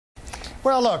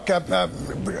Well, look,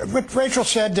 what Rachel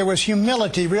said, there was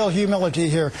humility, real humility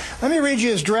here. Let me read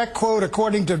you his direct quote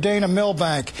according to Dana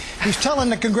Milbank. He's telling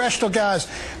the congressional guys,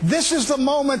 "This is the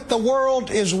moment the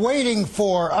world is waiting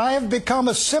for. I have become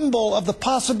a symbol of the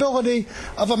possibility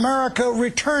of America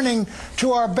returning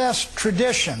to our best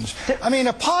traditions." I mean,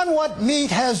 upon what meat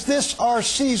has this our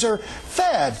Caesar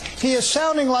fed? He is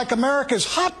sounding like America's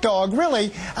hot dog,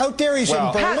 really. Out there, he's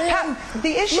in Berlin. Pat,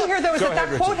 the issue here, though, is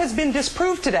that quote has been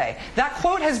disproved today. That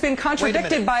quote has been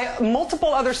contradicted by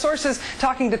multiple other sources,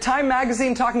 talking to Time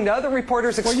Magazine, talking to other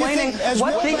reporters, explaining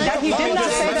that he did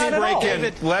not say that at all.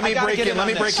 Let me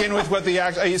break in with what the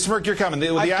actual... Smirk, you're coming.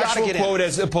 The actual quote,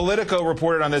 as Politico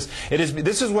reported on this,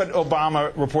 this is what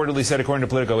Obama reportedly said, according to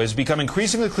Politico: "It has become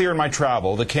increasingly clear in my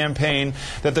travel, the campaign,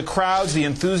 that the crowds, the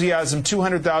enthusiasm,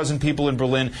 200,000 people in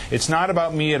Berlin, it's not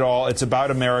about me at all. It's about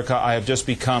America. I have just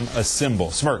become a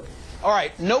symbol." Smirk. All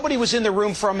right, nobody was in the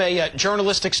room from a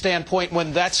journalistic standpoint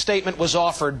when that statement was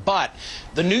offered, but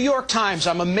the New York Times,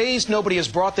 I'm amazed nobody has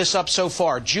brought this up so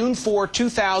far. June 4,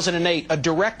 2008, a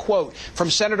direct quote from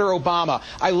Senator Obama: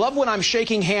 "I love when I'm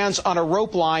shaking hands on a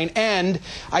rope line and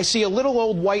I see a little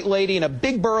old white lady and a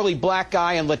big burly black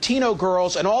guy and Latino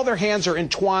girls, and all their hands are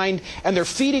entwined and they're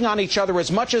feeding on each other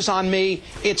as much as on me.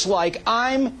 It's like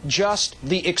I'm just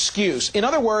the excuse." In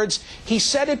other words, he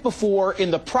said it before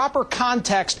in the proper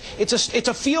context. It's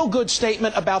a feel-good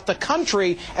statement about the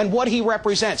country and what he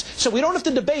represents. So we don't have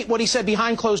to debate what he said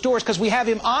behind closed doors, because we have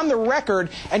him on the record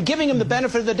and giving him the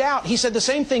benefit of the doubt. He said the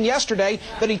same thing yesterday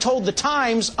that he told the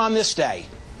Times on this day.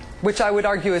 Which I would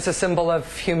argue is a symbol of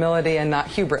humility and not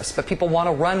hubris. But people want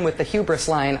to run with the hubris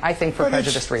line, I think, for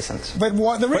prejudiced reasons.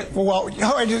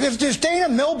 Is Dana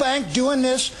Milbank doing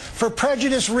this for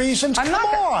prejudiced reasons? Come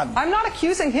on. I'm not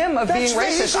accusing him of being racist.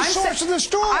 He's the source of the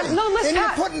story. No, listen,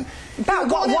 Pat, how could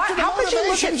you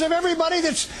look at of everybody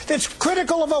that's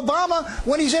critical of Obama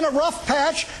when he's in a rough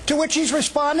patch, to which he's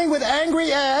responding with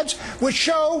angry ads which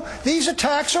show these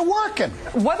attacks are working?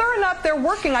 Whether or not they're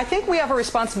working, I think we have a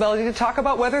responsibility to talk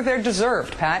about whether they're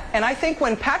deserved, Pat. And I think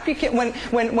when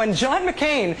when John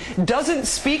McCain doesn't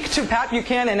speak to Pat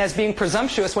Buchanan as being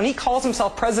presumptuous, when he calls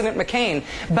himself President McCain,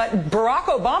 but Barack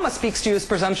Obama speaks to you as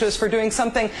presumptuous for doing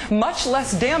something much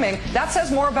less damning, that says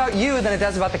more about you than it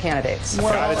does about the candidates.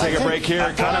 Got to take a break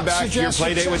here. Coming back to your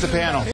play date with the panel.